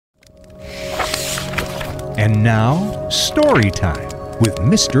And now, story time with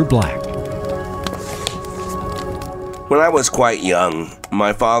Mr. Black. When I was quite young,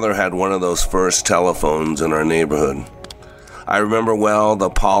 my father had one of those first telephones in our neighborhood. I remember well the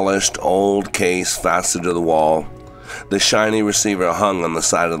polished old case fastened to the wall, the shiny receiver hung on the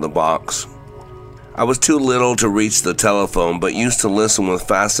side of the box. I was too little to reach the telephone, but used to listen with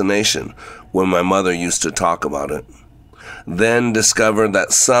fascination when my mother used to talk about it. Then discovered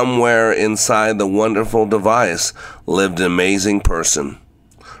that somewhere inside the wonderful device lived an amazing person.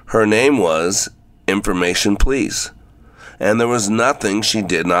 Her name was Information Please, and there was nothing she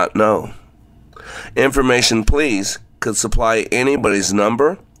did not know. Information Please could supply anybody's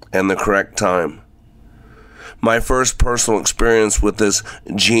number and the correct time. My first personal experience with this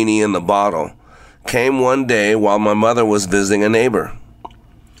genie in the bottle came one day while my mother was visiting a neighbor.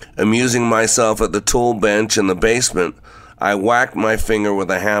 Amusing myself at the tool bench in the basement, I whacked my finger with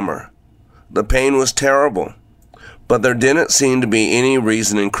a hammer. The pain was terrible, but there didn't seem to be any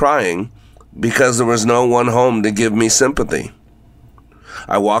reason in crying because there was no one home to give me sympathy.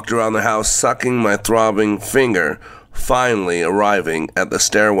 I walked around the house sucking my throbbing finger, finally arriving at the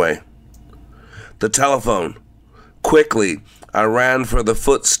stairway. The telephone. Quickly, I ran for the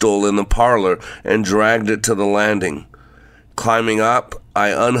footstool in the parlor and dragged it to the landing. Climbing up, I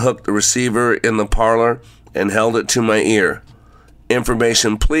unhooked the receiver in the parlor and held it to my ear.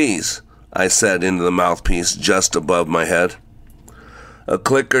 Information please, I said into the mouthpiece just above my head. A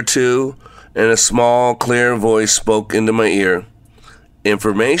click or two, and a small, clear voice spoke into my ear.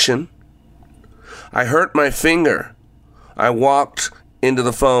 Information. I hurt my finger. I walked into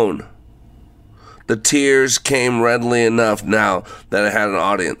the phone. The tears came readily enough now that I had an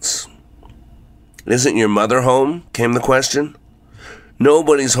audience. Isn't your mother home? Came the question.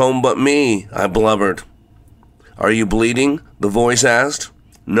 Nobody's home but me, I blubbered. Are you bleeding? The voice asked.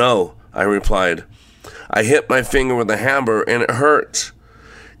 No, I replied. I hit my finger with a hammer and it hurts.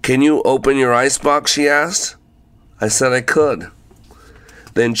 Can you open your icebox? She asked. I said I could.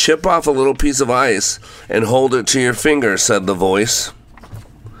 Then chip off a little piece of ice and hold it to your finger, said the voice.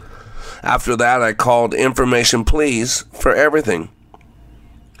 After that, I called Information Please for everything.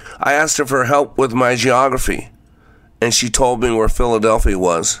 I asked her for help with my geography, and she told me where Philadelphia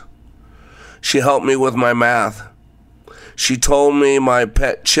was. She helped me with my math. She told me my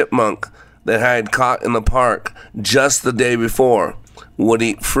pet chipmunk that I had caught in the park just the day before would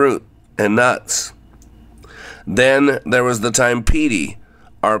eat fruit and nuts. Then there was the time Petey,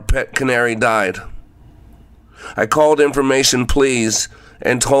 our pet canary, died. I called Information Please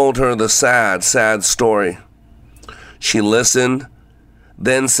and told her the sad, sad story. She listened,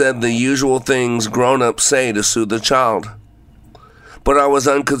 then said the usual things grown-ups say to soothe the child. But I was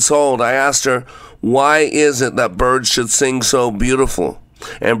unconsoled. I asked her, why is it that birds should sing so beautiful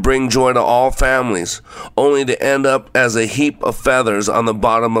and bring joy to all families, only to end up as a heap of feathers on the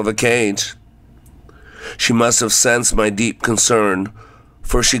bottom of a cage? She must have sensed my deep concern,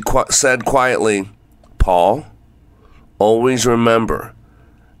 for she said quietly, Paul, always remember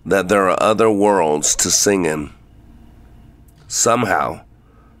that there are other worlds to sing in. Somehow,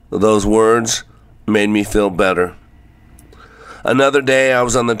 those words made me feel better. Another day I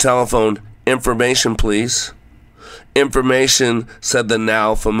was on the telephone. Information, please. Information, said the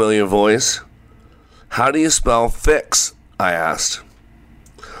now familiar voice. How do you spell fix? I asked.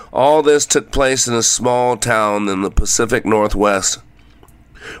 All this took place in a small town in the Pacific Northwest.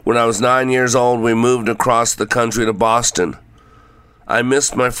 When I was 9 years old, we moved across the country to Boston. I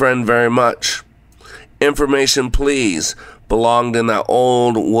missed my friend very much. Information, please, belonged in that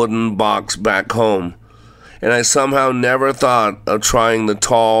old wooden box back home, and I somehow never thought of trying the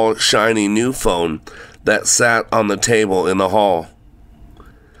tall, shiny new phone that sat on the table in the hall.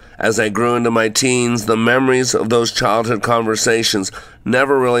 As I grew into my teens, the memories of those childhood conversations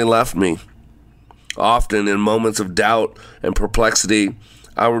never really left me. Often, in moments of doubt and perplexity,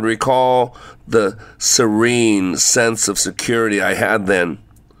 I would recall the serene sense of security I had then.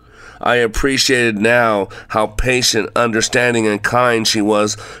 I appreciated now how patient, understanding, and kind she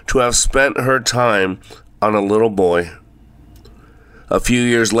was to have spent her time on a little boy. A few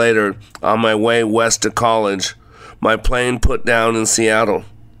years later, on my way west to college, my plane put down in Seattle.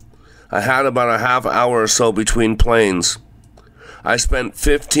 I had about a half hour or so between planes. I spent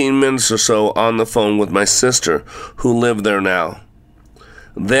 15 minutes or so on the phone with my sister, who lived there now.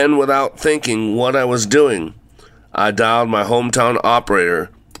 Then, without thinking what I was doing, I dialed my hometown operator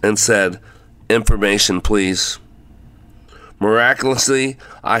and said, "Information, please." Miraculously,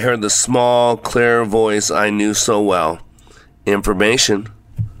 I heard the small, clear voice I knew so well. Information.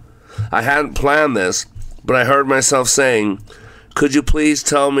 I hadn't planned this, but I heard myself saying, "Could you please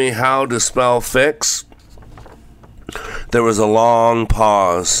tell me how to spell fix?" There was a long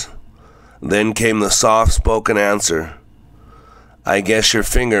pause. Then came the soft-spoken answer. I guess your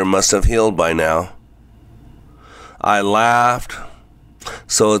finger must have healed by now. I laughed.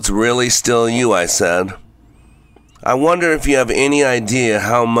 So it's really still you, I said. I wonder if you have any idea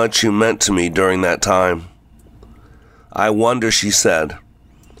how much you meant to me during that time. I wonder, she said,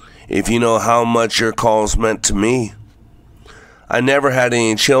 if you know how much your calls meant to me. I never had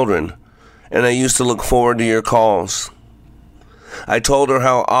any children, and I used to look forward to your calls. I told her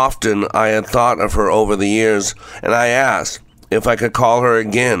how often I had thought of her over the years, and I asked if I could call her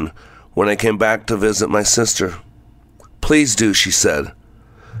again when I came back to visit my sister. Please do, she said.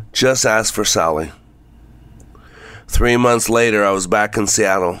 Just ask for Sally. 3 months later, I was back in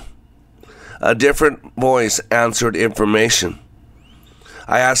Seattle. A different voice answered information.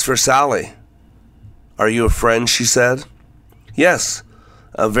 I asked for Sally. Are you a friend, she said. Yes,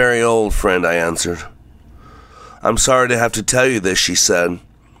 a very old friend, I answered. I'm sorry to have to tell you this, she said.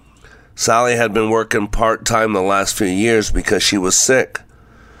 Sally had been working part-time the last few years because she was sick.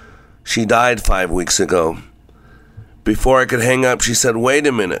 She died 5 weeks ago. Before I could hang up, she said, wait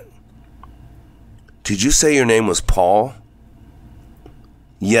a minute. Did you say your name was Paul?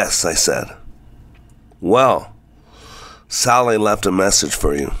 Yes, I said. Well, Sally left a message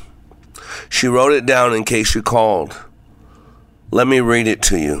for you. She wrote it down in case you called. Let me read it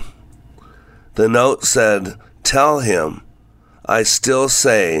to you. The note said, tell him I still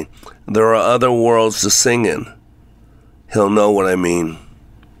say there are other worlds to sing in. He'll know what I mean.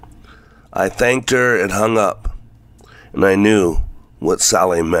 I thanked her and hung up. And I knew what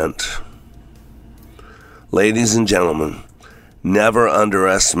Sally meant. Ladies and gentlemen, never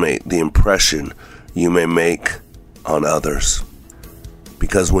underestimate the impression you may make on others.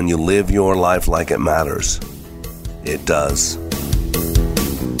 Because when you live your life like it matters, it does.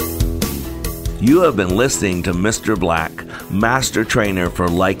 You have been listening to Mr. Black, Master Trainer for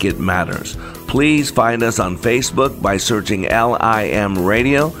Like It Matters. Please find us on Facebook by searching LIM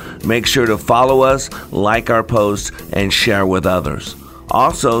Radio. Make sure to follow us, like our posts, and share with others.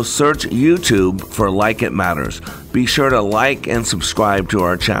 Also, search YouTube for Like It Matters. Be sure to like and subscribe to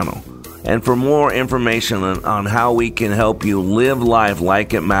our channel. And for more information on how we can help you live life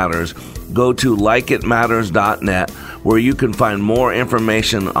like it matters, go to likeitmatters.net, where you can find more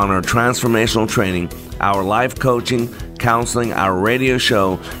information on our transformational training, our life coaching, counseling, our radio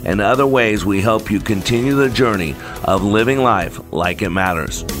show, and other ways we help you continue the journey of living life like it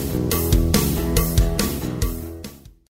matters.